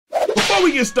before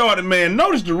we get started, man,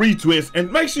 notice the retwist and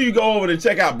make sure you go over and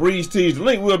check out Breeze Tees. The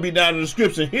link will be down in the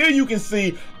description. Here you can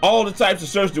see all the types of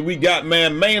shirts that we got,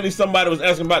 man. Mainly somebody was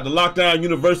asking about the Lockdown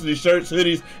University shirts,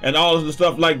 hoodies, and all of the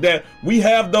stuff like that. We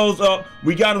have those up.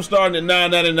 We got them starting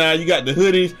at $9.99. You got the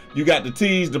hoodies, you got the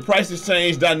tees. The prices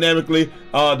change dynamically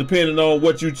depending on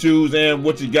what you choose and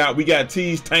what you got. We got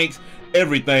tees, tanks,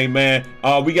 everything, man.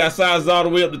 We got sizes all the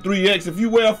way up to 3X. If you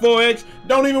wear 4X,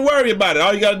 don't even worry about it.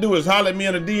 All you gotta do is holler at me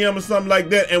in a DM or something like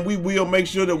that, and we will make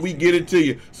sure that we get it to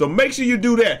you. So make sure you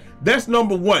do that. That's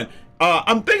number one.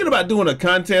 I'm thinking about doing a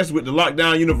contest with the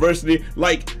Lockdown University.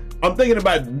 Like, I'm thinking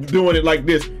about doing it like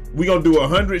this. We're gonna do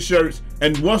 100 shirts,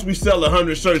 and once we sell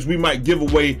 100 shirts, we might give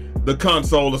away the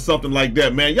console or something like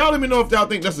that, man. Y'all let me know if y'all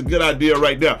think that's a good idea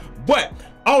right there. But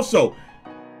also,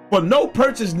 for no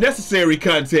purchase necessary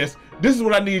contest, this is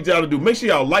what I need y'all to do. Make sure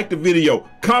y'all like the video,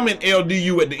 comment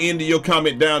LDU at the end of your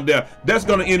comment down there. That's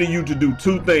gonna enter you to do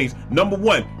two things. Number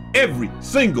one, every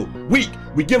single week,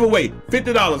 we give away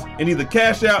 $50 in either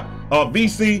Cash App or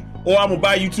VC, or I'm gonna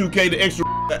buy you 2K, the extra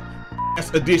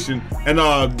edition, and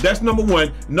that's number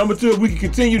one. Number two, if we can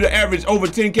continue to average over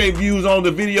 10K views on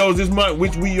the videos this month,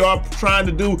 which we are trying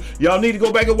to do, y'all need to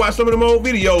go back and watch some of them old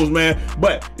videos, man.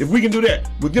 But if we can do that,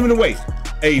 we're giving away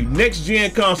a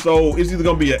next-gen console. It's either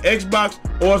gonna be an Xbox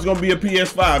or it's gonna be a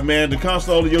PS5, man. The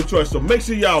console of your choice. So make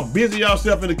sure y'all busy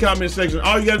yourself in the comment section.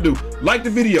 All you gotta do, like the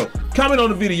video, comment on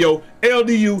the video,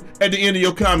 LDU at the end of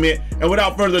your comment, and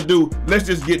without further ado, let's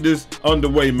just get this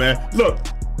underway, man. Look,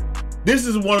 this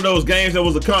is one of those games that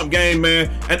was a comp game, man,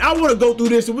 and I want to go through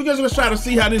this, and we're gonna try to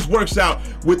see how this works out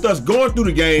with us going through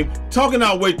the game, talking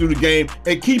our way through the game.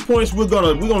 At key points, we're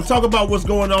gonna talk about what's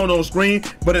going on screen,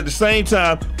 but at the same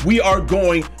time, we are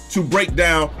going to break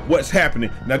down what's happening.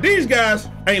 Now, these guys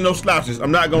ain't no slouches. I'm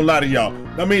not gonna lie to y'all.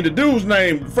 I mean, the dude's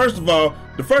name. First of all,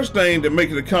 the first thing that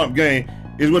makes it a comp game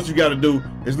is what you got to do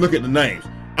is look at the names.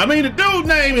 I mean, the dude's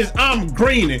name is I'm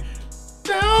Greening.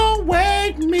 Don't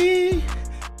wake me.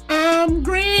 I'm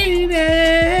greening.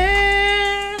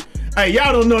 Hey,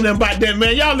 y'all don't know nothing about that,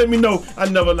 man. Y'all let me know.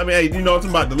 Hey, you know, I'm talking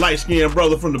about the light-skinned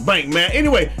brother from the bank, man.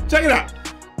 Anyway, check it out.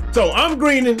 So, I'm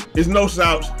Greening is no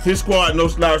slouch. His squad, no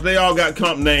slouch. They all got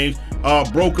comp names.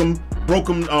 Bronkum,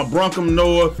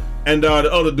 Noah, and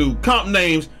the other dude. Comp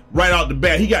names right out the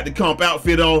bat. He got the comp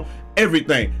outfit on,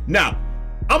 everything. Now,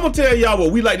 I'm gonna tell y'all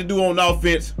what we like to do on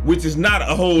offense, which is not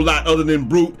a whole lot other than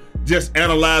brute, just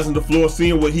analyzing the floor,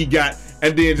 seeing what he got,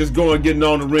 and then just going getting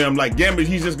on the rim. Like Gambit,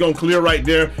 he's just gonna clear right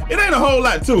there. It ain't a whole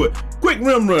lot to it. Quick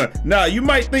rim run. Now, you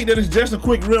might think that it's just a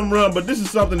quick rim run, but this is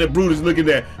something that Brute is looking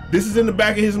at. This is in the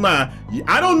back of his mind.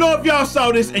 I don't know if y'all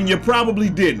saw this, and you probably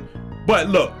didn't. But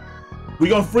look, we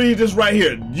gonna freeze this right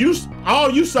here.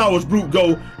 All you saw was Brute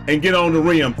go and get on the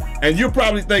rim, and you're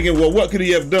probably thinking, well, what could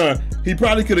he have done? He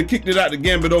probably could have kicked it out to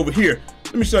Gambit over here.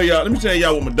 Let me tell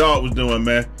y'all what my dog was doing,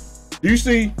 man. Do you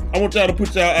see? I want y'all to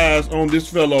put y'all eyes on this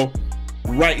fellow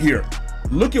right here.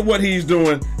 Look at what he's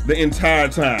doing the entire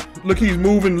time. Look, he's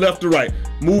moving left to right,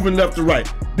 moving left to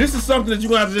right. This is something that you're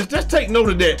gonna have to just take note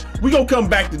of that. We're gonna come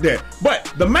back to that.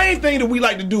 But the main thing that we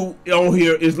like to do on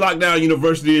here is Lockdown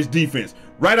University is defense.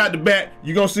 Right out the bat,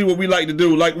 you're gonna see what we like to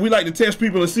do. Like, we like to test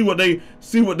people and see what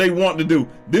they want to do.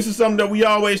 This is something that we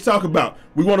always talk about.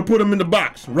 We want to put them in the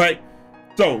box, right?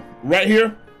 So right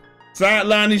here,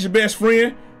 sideline is your best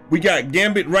friend. We got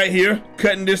Gambit right here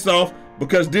cutting this off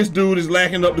because this dude is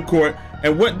lacking up the court.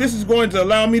 And what this is going to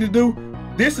allow me to do,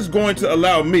 this is going to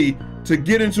allow me to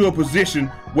get into a position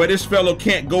where this fellow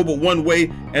can't go but one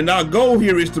way. And our goal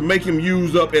here is to make him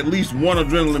use up at least one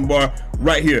adrenaline bar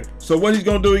right here. So what he's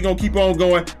gonna do, he's gonna keep on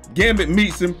going. Gambit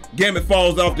meets him, Gambit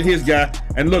falls off to his guy.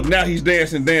 And look, now he's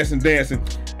dancing, dancing, dancing.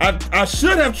 I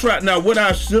should have tried, now what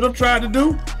I should have tried to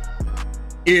do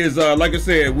is, like I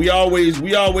said, we always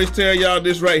tell y'all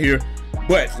this right here,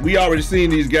 but we already seen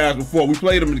these guys before. We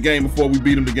played them in the game before, we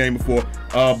beat them the game before,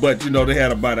 but you know, they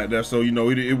had a bite out there, so you know,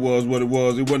 it was what it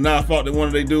was. It wasn't our fault that one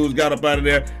of their dudes got up out of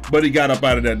there, but he got up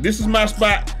out of there. This is my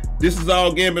spot. This is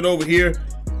all Gambit over here.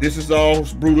 This is all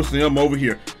Brutal Sim over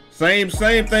here. Same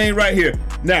thing right here.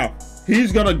 Now,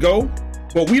 he's gonna go,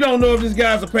 but we don't know if this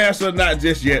guy's a passer or not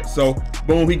just yet, so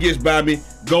boom, he gets by me,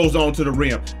 goes on to the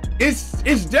rim. It's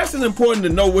just as important to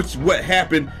know what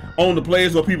happened on the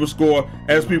plays where people score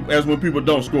as when people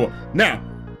don't score. Now,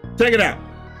 check it out.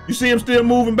 You see him still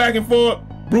moving back and forth?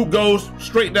 Brute goes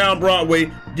straight down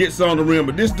Broadway, gets on the rim,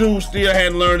 but this dude still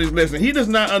hadn't learned his lesson. He does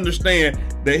not understand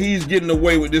that he's getting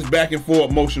away with this back and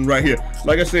forth motion right here.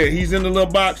 Like I said, he's in the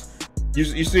little box.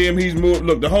 You see him, he's moving,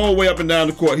 look, the whole way up and down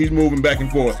the court, he's moving back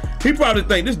and forth. He probably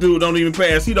think this dude don't even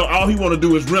pass. All he want to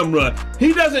do is rim run.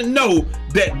 He doesn't know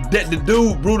that the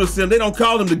dude, Brutus Sim, they don't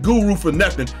call him the guru for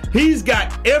nothing. He's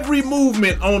got every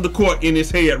movement on the court in his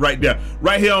head right there.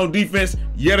 Right here on defense,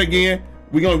 yet again,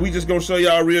 we just gonna show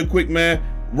y'all real quick, man.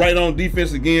 Right on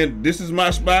defense again, this is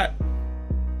my spot.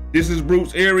 This is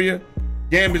Brute's area.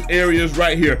 Gambit's area is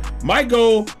right here. My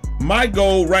goal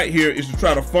right here is to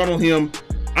try to funnel him.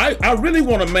 I really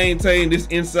want to maintain this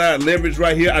inside leverage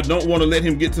right here. I don't want to let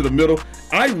him get to the middle.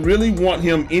 I really want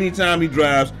him, anytime he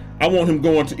drives, I want him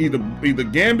going to either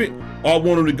Gambit, or I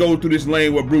want him to go through this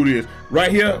lane where Brute is.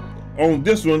 Right here on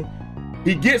this one,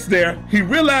 he gets there. He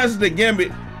realizes that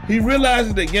Gambit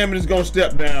is going to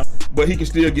step down, but he can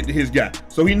still get to his guy.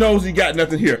 So he knows he got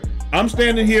nothing here. I'm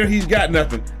standing here, he's got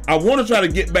nothing. I want to try to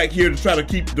get back here to try to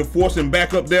keep the force him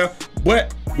back up there,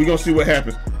 but we're going to see what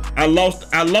happens. I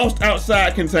lost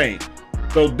outside contain.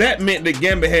 So that meant that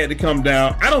Gambit had to come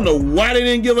down. I don't know why they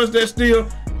didn't give us that steal.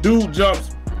 Dude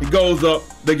jumps, he goes up,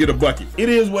 they get a bucket. It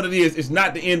is what it is. It's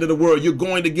not the end of the world. You're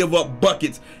going to give up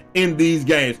buckets in these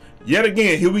games. Yet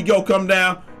again, here we go, come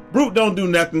down. Brute don't do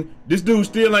nothing. This dude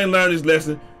still ain't learned his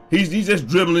lesson. He's just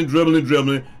dribbling.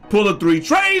 Pull a three,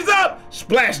 trays up,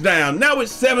 splash down. Now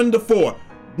it's 7-4.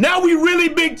 Now we really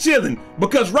big chilling,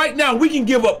 because right now we can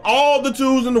give up all the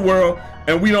tools in the world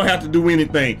and we don't have to do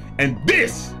anything. And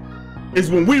this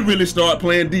is when we really start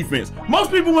playing defense.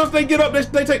 Most people, once they get up,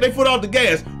 they take their foot off the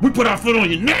gas. We put our foot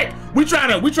on your neck. We try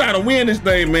to win this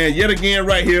thing, man. Yet again,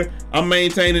 right here, I'm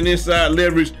maintaining inside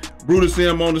leverage. Brutus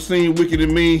Sim on the scene, wicked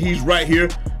and mean. He's right here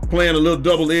playing a little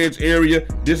double edge area.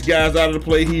 This guy's out of the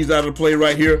play. He's out of the play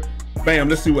right here. Bam,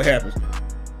 let's see what happens.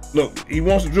 Look, he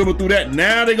wants to dribble through that.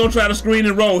 Now they're gonna try to screen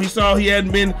and roll. He saw he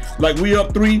hadn't been, like, we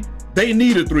up 3. They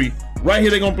need a 3. Right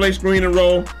here, they're gonna play screen and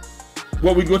roll.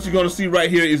 What you're gonna see right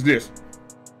here is this.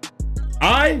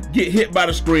 I get hit by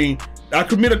the screen. I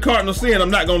commit a cardinal sin,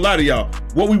 I'm not gonna lie to y'all.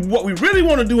 What we really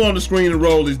wanna do on the screen and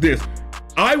roll is this.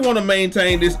 I wanna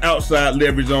maintain this outside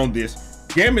leverage on this.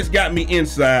 Gambit's got me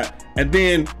inside, and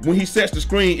then when he sets the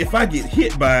screen, if I get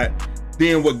hit by it,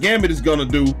 then what Gambit is gonna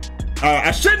do,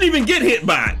 I shouldn't even get hit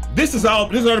by it. This is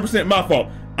 100% my fault.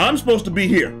 I'm supposed to be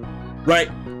here, right?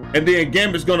 And then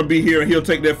Gambit's gonna be here and he'll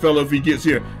take that fella if he gets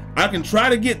here. I can try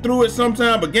to get through it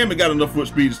sometime, but Gambit got enough foot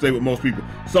speed to stay with most people.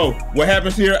 So what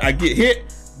happens here, I get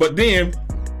hit, but then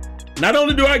not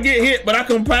only do I get hit, but I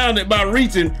compound it by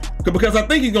reaching, because I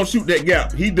think he's gonna shoot that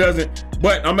gap. He doesn't,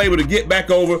 but I'm able to get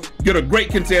back over, get a great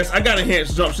contest. I got a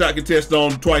enhanced jump shot contest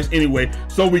on twice anyway,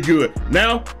 so we good.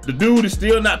 Now, the dude is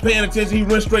still not paying attention. He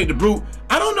went straight to Brute.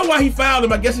 I don't know why he fouled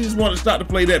him. I guess he just wanted to start to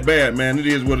play that bad, man. It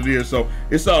is what it is, so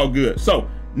it's all good. So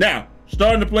now,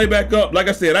 starting to play back up. Like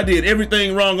I said, I did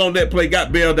everything wrong on that play,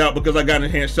 got bailed out because I got an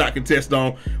enhanced shot contest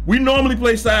on. We normally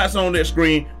play sides on that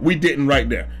screen. We didn't right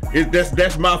there.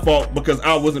 That's my fault because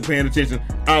I wasn't paying attention.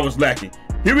 I was lacking.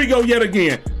 Here we go yet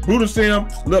again. Brutus Sim,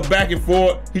 look back and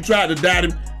forth. He tried to dot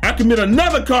him. I commit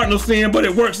another cardinal sin, but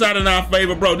it works out in our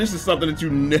favor. Bro, this is something that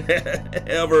you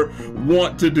never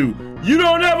want to do. You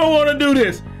don't ever want to do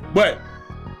this. But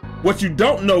what you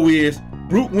don't know is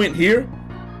Brute went here.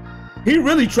 He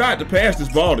really tried to pass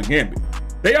this ball to Gambit.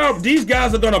 These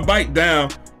guys are gonna bite down.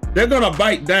 They're gonna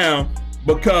bite down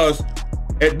because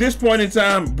at this point in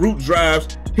time, Brute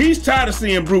drives. He's tired of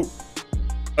seeing Brute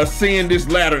ascend this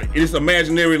ladder, this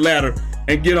imaginary ladder,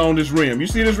 and get on this rim. You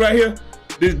see this right here?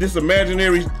 This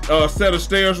imaginary set of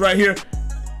stairs right here.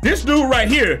 This dude right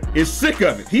here is sick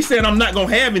of it. He said, I'm not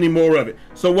gonna have any more of it.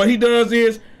 So what he does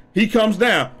is, he comes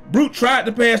down. Brute tried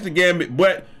to pass the Gambit,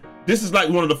 but this is like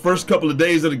one of the first couple of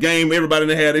days of the game. Everybody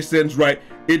that had their settings right.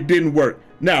 It didn't work.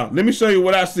 Now, let me show you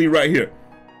what I see right here.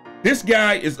 This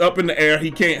guy is up in the air. He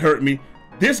can't hurt me.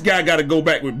 This guy got to go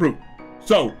back with Brute.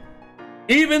 So,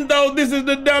 even though this is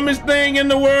the dumbest thing in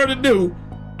the world to do,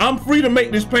 I'm free to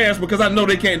make this pass because I know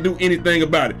they can't do anything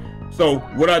about it. So,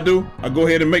 what I do, I go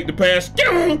ahead and make the pass.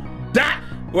 Dot.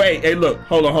 Wait, hey, look.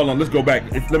 Hold on. Let's go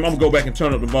back. I'm going to go back and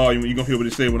turn up the volume. You're going to hear what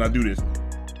it says when I do this.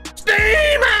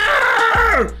 Steamer!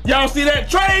 Y'all see that?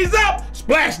 Trays up,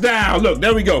 splash down. Look,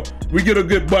 there we go. We get a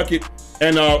good bucket,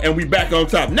 and we back on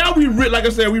top. Now like I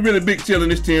said, we really big chilling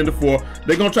this 10-4.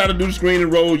 They're gonna try to do the screen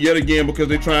and roll yet again because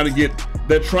they're trying to get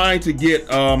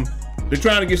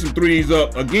some threes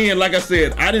up. Again, like I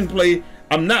said,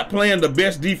 I'm not playing the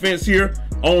best defense here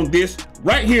on this.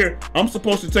 Right here, I'm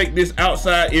supposed to take this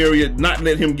outside area, not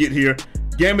let him get here.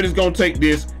 Gambit is gonna take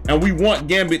this, and we want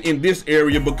Gambit in this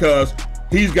area because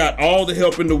he's got all the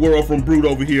help in the world from Brute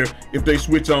over here if they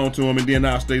switch on to him, and then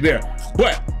I'll stay there.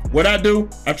 But what I do,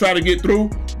 I try to get through.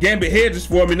 Gambit hedges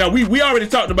for me. Now, we already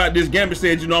talked about this. Gambit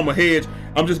said, you know, I'm a hedge.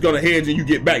 I'm just gonna hedge and you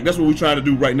get back. That's what we're trying to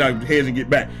do right now, hedge and get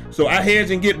back. So I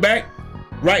hedge and get back.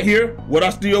 Right here, what I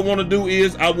still want to do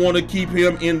is I want to keep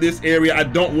him in this area. I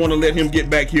don't want to let him get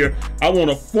back here. I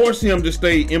want to force him to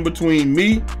stay in between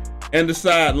me and the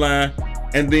sideline,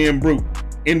 and then Brute,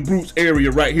 in Brute's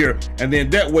area right here. And then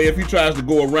that way, if he tries to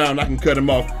go around, I can cut him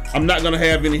off. I'm not going to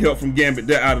have any help from Gambit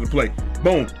there out of the play.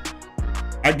 Boom.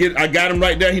 I got him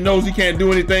right there. He knows he can't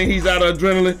do anything. He's out of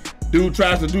adrenaline. Dude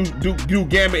tries to do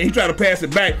Gambit. He tried to pass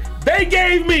it back. They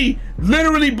gave me,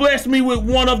 literally blessed me with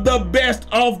one of the best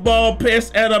off-ball pass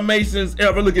animations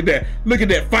ever. Look at that. Look at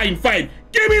that. Fighting.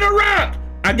 Give me the rock.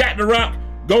 I got the rock.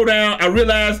 Go down. I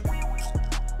realize,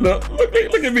 look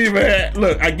at me, man.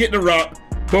 Look, I get the rock.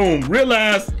 Boom.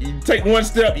 Realize, you take one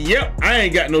step. Yep, I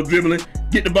ain't got no dribbling.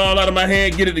 Get the ball out of my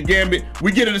hand. Get it to Gambit.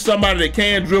 We get it to somebody that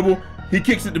can dribble. He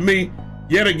kicks it to me.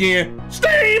 Yet again.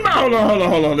 Steam. Hold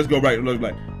on. Let's go right.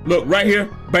 Look, right here,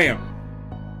 bam.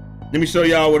 Let me show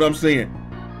y'all what I'm saying.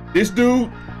 This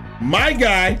dude, my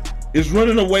guy, is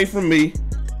running away from me.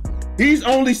 He's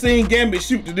only seen Gambit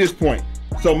shoot to this point.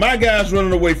 So my guy's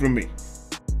running away from me.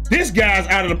 This guy's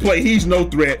out of the play. He's no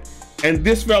threat. And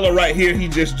this fella right here, he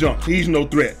just jumped. He's no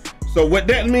threat. So what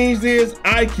that means is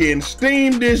I can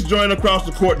steam this joint across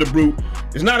the court to Brute.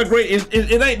 It's not a great,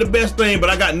 it ain't the best thing, but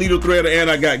I got needle threader and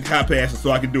I got high passes,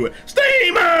 so I can do it.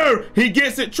 Steamer! He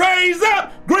gets it, trays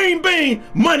up, green bean,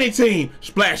 money team,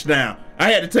 splash down.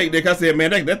 I had to take that, I said,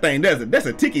 man, that thing, that's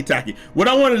a ticky-tacky. What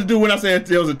I wanted to do when I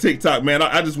said it was a TikTok, man,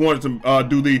 I just wanted to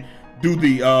do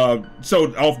the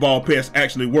so off-ball pass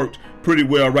actually worked pretty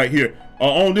well right here.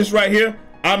 On this right here,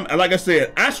 like I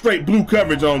said, I straight blue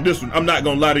coverage on this one. I'm not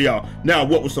gonna lie to y'all. Now,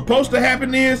 what was supposed to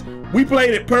happen is we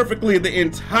played it perfectly the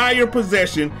entire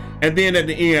possession, and then at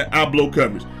the end, I blow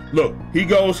coverage. Look, he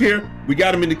goes here. We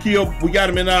got him in the kill. We got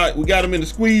him in the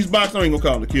squeeze box. I ain't gonna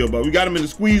call him the kill, but we got him in the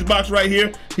squeeze box right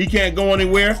here. He can't go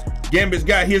anywhere. Gambit's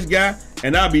got his guy,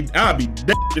 and I'll be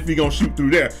damned if he gonna shoot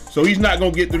through there. So he's not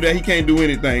gonna get through there. He can't do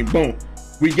anything. Boom.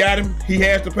 We got him. He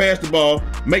has to pass the ball.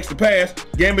 Makes the pass.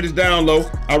 Gambit is down low.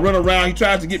 I run around. He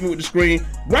tries to get me with the screen.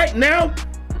 Right now,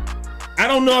 I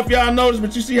don't know if y'all noticed,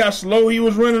 but you see how slow he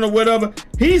was running or whatever?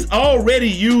 He's already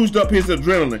used up his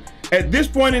adrenaline. At this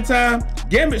point in time,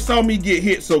 Gambit saw me get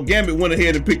hit, so Gambit went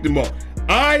ahead and picked him up.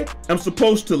 I am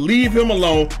supposed to leave him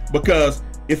alone because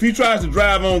if he tries to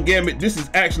drive on Gambit, this is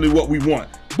actually what we want.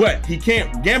 But he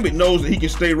can't. Gambit knows that he can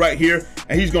stay right here,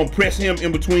 and he's going to press him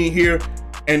in between here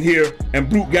and here, and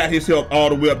Brute got his help all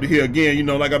the way up to here. Again, you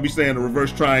know, like I be saying, the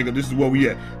reverse triangle, this is where we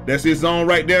at. That's his zone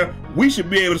right there. We should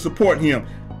be able to support him.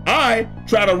 I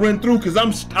try to run through because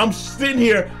I'm sitting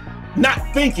here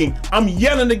not thinking. I'm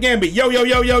yelling to Gambit,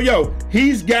 yo.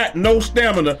 He's got no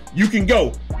stamina. You can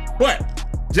go. But,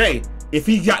 Jay, if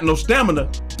he got no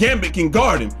stamina, Gambit can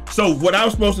guard him. So what I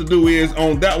was supposed to do is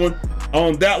on that one,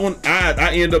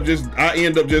 I end up just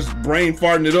brain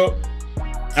farting it up.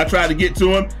 I tried to get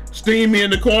to him. Steam me in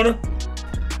the corner,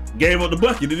 gave up the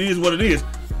bucket. It is what it is.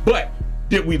 But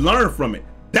did we learn from it?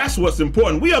 That's what's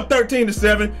important. We up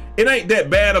 13-7. It ain't that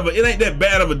bad of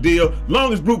a deal.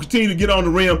 Long as Brute continue to get on the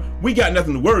rim, we got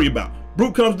nothing to worry about.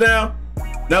 Brute comes down.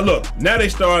 Now look, now they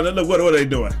starting. Look, what are they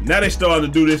doing? Now they starting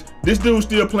to do this. This dude's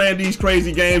still playing these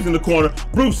crazy games in the corner.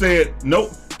 Brute said,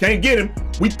 nope, can't get him.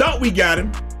 We thought we got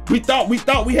him. We thought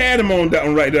we had him on that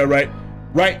one right there, right?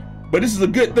 But this is a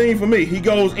good thing for me. He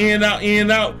goes in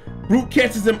and out. Brute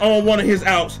catches him on one of his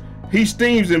outs. He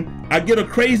steams him. I get a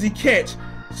crazy catch.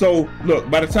 So look,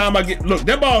 by the time look,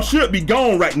 that ball should be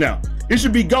gone right now. It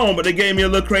should be gone, but they gave me a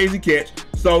little crazy catch.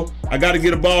 So I got to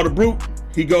get a ball to Brute.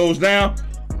 He goes down,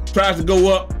 tries to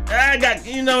go up. I got,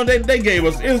 you know, they gave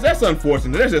us, that's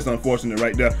unfortunate. That's just unfortunate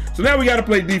right there. So now we got to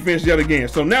play defense yet again.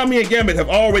 So now me and Gambit have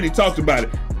already talked about it.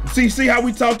 See how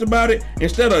we talked about it?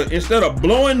 Instead of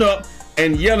blowing up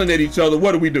and yelling at each other,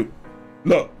 what do?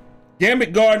 Look,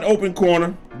 Gambit guarding open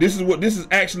corner. This is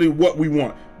actually what we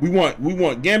want. We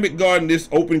want Gambit guarding this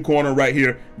open corner right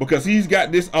here because he's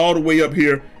got this all the way up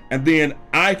here, and then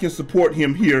I can support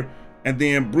him here, and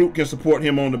then Brute can support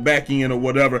him on the back end or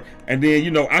whatever, and then,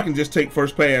 you know, I can just take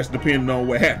first pass depending on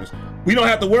what happens. We don't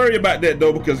have to worry about that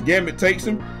though because Gambit takes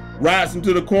him, rides him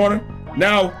to the corner.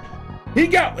 Now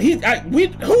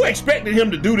who expected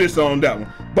him to do this on that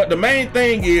one? But the main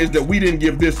thing is that we didn't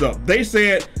give this up. They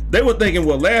said, they were thinking,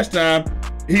 well, last time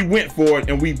he went for it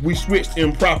and we switched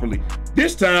improperly.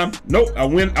 This time, nope, I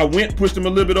went, pushed him a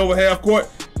little bit over half court,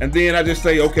 and then I just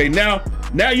say, okay, now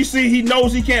you see he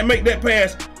knows he can't make that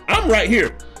pass. I'm right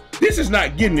here. This is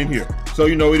not getting in here. So,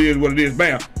 you know, it is what it is.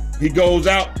 Bam. He goes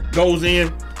out, goes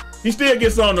in. He still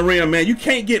gets on the rim, man. You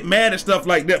can't get mad at stuff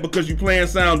like that because you're playing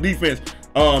sound defense.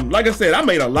 Like I said, I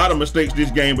made a lot of mistakes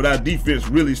this game, but our defense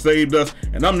really saved us,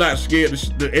 and I'm not scared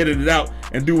to edit it out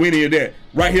and do any of that.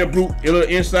 Right here, Brute, a little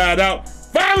inside out.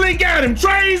 Finally got him.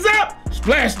 Trays up.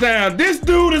 Splash down. This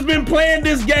dude has been playing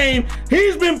this game.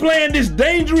 He's been playing this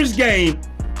dangerous game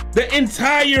the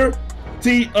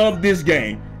entirety of this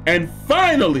game. And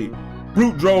finally,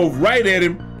 Brute drove right at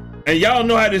him. And y'all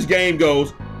know how this game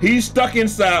goes. He's stuck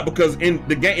inside because in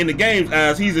the game's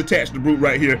eyes, he's attached to Brute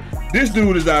right here. This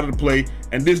dude is out of the play,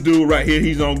 and this dude right here,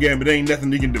 he's on Gambit. There ain't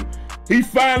nothing he can do. He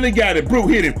finally got it. Brute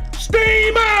hit him.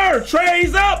 Steamer!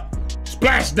 Trays up.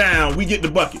 Splash down. We get the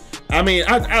bucket. I mean,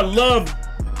 I love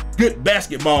good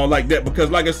basketball like that because,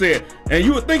 like I said, and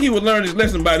you would think he would learn his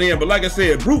lesson by then, but like I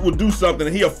said, Brute will do something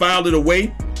and he'll foul it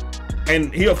away.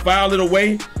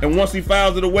 And once he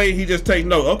fouls it away, he just takes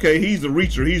note. Okay, he's a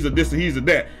reacher, he's a this, he's a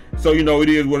that. So you know it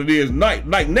is what it is. Like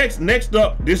next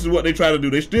up, this is what they try to do.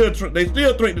 They still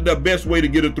think that the best way to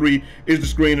get a three is to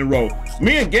screen and roll.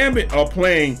 Me and Gambit are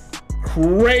playing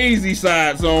crazy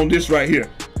sides on this right here.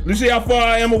 You see how far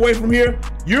I am away from here?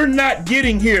 You're not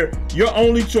getting here. Your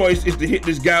only choice is to hit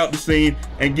this guy out the seam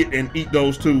and eat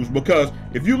those twos. Because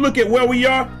if you look at where we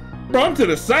are, bro, I'm to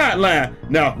the sideline.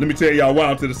 Now, let me tell y'all why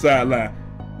I'm to the sideline.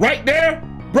 Right there,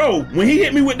 bro, when he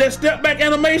hit me with that step back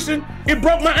animation, it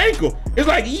broke my ankle. It's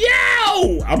like,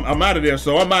 yo! I'm out of there,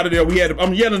 so I'm out of there.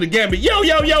 I'm yelling to Gambit, yo,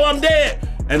 I'm dead.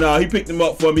 And he picked him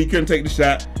up for me. He couldn't take the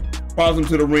shot. Pause him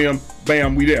to the rim.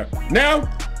 Bam, we there.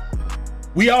 Now,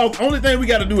 only thing we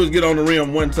got to do is get on the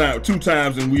rim two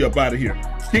times, and we up out of here.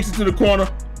 Kicks it to the corner,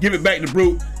 give it back to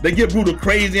Brute. They give Brute a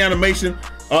crazy animation,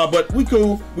 but we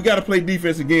cool. We got to play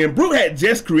defense again. Brute had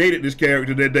just created this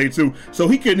character that day too, so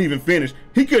he couldn't even finish.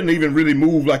 He couldn't even really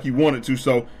move like he wanted to.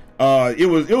 So it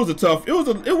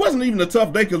wasn't even a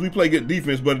tough day because we play good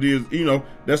defense, but it is, you know,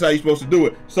 that's how you're supposed to do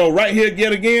it. So right here,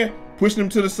 yet again, pushing him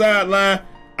to the sideline.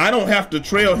 I don't have to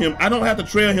trail him. I don't have to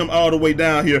trail him all the way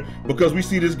down here because we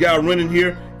see this guy running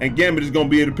here and Gambit is going to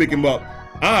be able to pick him up.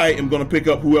 I am going to pick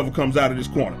up whoever comes out of this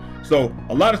corner. So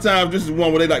a lot of times this is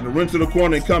one where they like to run to the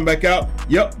corner and come back out.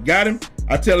 Yep, got him.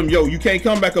 I tell him, yo, you can't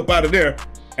come back up out of there.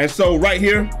 And so right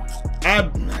here,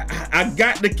 I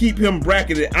got to keep him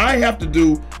bracketed. I have to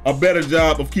do a better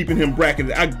job of keeping him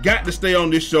bracketed. I got to stay on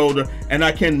this shoulder and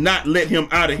I cannot let him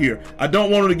out of here. I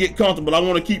don't want him to get comfortable. I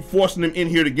want to keep forcing him in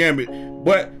here to Gambit.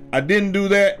 But I didn't do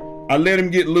that. I let him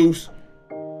get loose.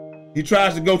 He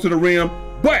tries to go to the rim.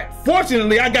 But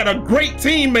fortunately, I got a great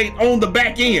teammate on the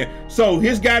back end. So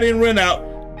his guy didn't run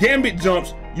out. Gambit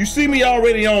jumps. You see me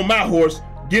already on my horse,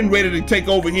 getting ready to take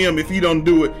over him if he don't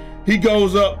do it. He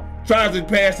goes up, tries to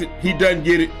pass it. He doesn't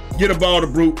get it. Get a ball to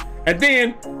Brute. And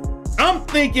then I'm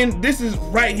thinking, this is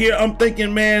right here. I'm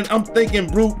thinking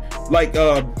Brute, like,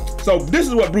 so this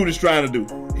is what Brute is trying to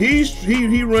do.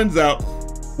 He runs out.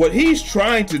 What he's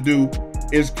trying to do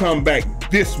is come back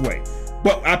this way.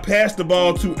 But I passed the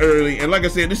ball too early. And like I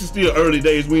said, this is still early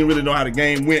days. We didn't really know how the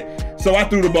game went. So I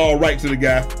threw the ball right to the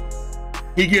guy.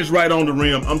 He gets right on the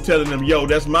rim. I'm telling him, yo,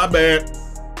 that's my bad.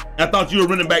 I thought you were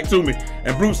running back to me.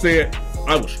 And Brute said,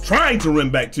 I was trying to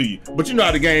run back to you. But you know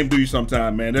how the game do you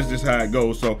sometimes, man. That's just how it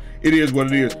goes. So it is what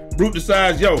it is. Brute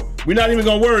decides, yo, we're not even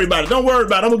going to worry about it. Don't worry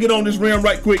about it. I'm going to get on this rim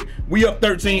right quick. We up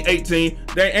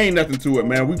 13-18. There ain't nothing to it,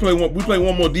 man. We play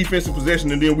one more defensive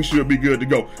possession, and then we should be good to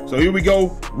go. So here we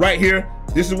go right here.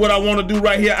 This is what I want to do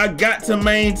right here. I got to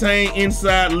maintain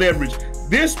inside leverage.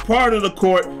 This part of the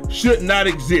court should not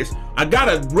exist. I got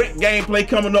a great gameplay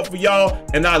coming up for y'all,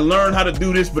 and I learned how to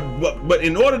do this, but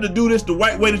in order to do this the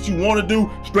right way that you want to do,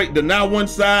 straight to now one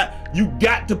side, you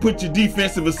got to put your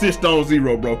defensive assist on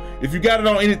 0, bro. If you got it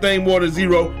on anything more than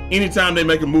 0, anytime they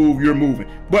make a move, you're moving.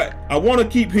 But I want to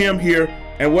keep him here,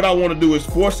 and what I want to do is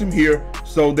force him here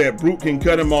so that Brute can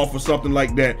cut him off or something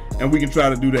like that, and we can try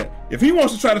to do that. If he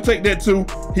wants to try to take that too,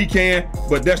 he can,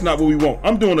 but that's not what we want.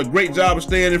 I'm doing a great job of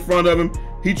staying in front of him.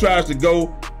 He tries to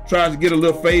go, tries to get a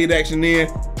little fade action in.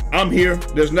 I'm here.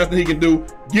 There's nothing he can do.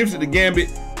 Gives it to Gambit.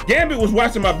 Gambit was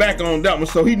watching my back on that one,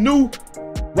 so he knew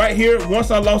right here,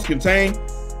 once I lost contain,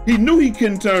 he knew he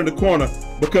couldn't turn the corner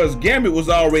because Gambit was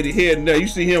already heading there. You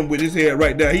see him with his head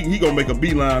right there. He gonna make a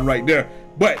beeline right there.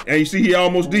 And you see he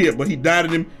almost did, but he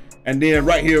dotted him. And then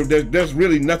right here, there's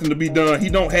really nothing to be done. He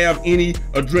don't have any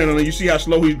adrenaline. You see how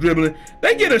slow he's dribbling.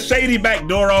 They get a shady back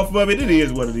door off of it. It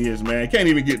is what it is, man. Can't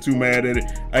even get too mad at it.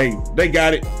 Hey, they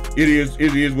got it. It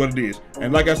is what it is.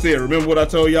 And like I said, remember what I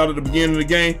told y'all at the beginning of the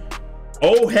game?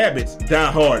 Old habits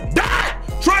die hard.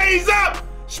 Die! Trays up!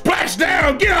 Splash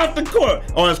down! Get off the court!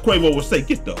 Or as Quavo would say,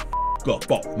 get the f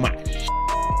off my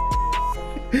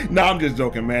Nah, I'm just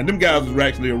joking, man. Them guys was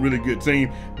actually a really good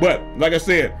team. But like I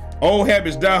said, old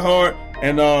habits die hard,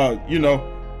 and you know,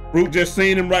 Brute just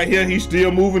seen him right here. He's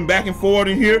still moving back and forward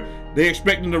in here. They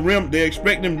expecting the rim. They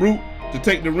expecting Brute to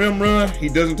take the rim run. He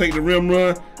doesn't take the rim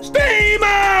run.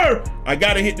 Steamer! I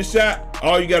gotta hit the shot.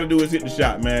 All you gotta do is hit the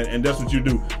shot, man, and that's what you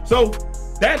do. So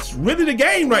that's really the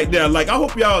game right there. Like, I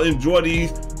hope y'all enjoy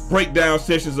these breakdown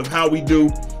sessions of how we do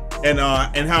and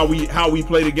how we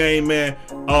play the game, man.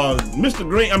 Mr.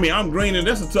 Green, I'm Green, and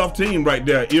that's a tough team right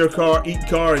there. Eat Car,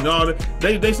 and all that.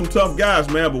 They some tough guys,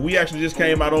 man, but we actually just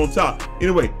came out on top.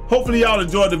 Anyway, hopefully y'all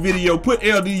enjoyed the video. Put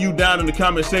LDU down in the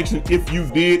comment section if you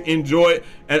did enjoy it.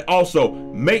 And also,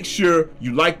 make sure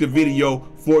you like the video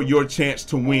for your chance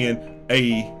to win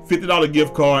a $50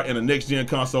 gift card and a next-gen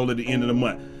console at the end of the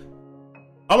month.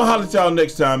 I'm gonna holler at y'all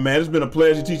next time, man. It's been a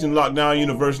pleasure teaching Lockdown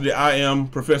University. I am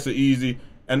Professor Eazy.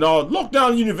 And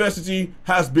Lockdown University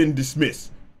has been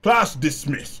dismissed. Class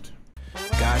dismissed.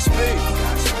 Godspeed.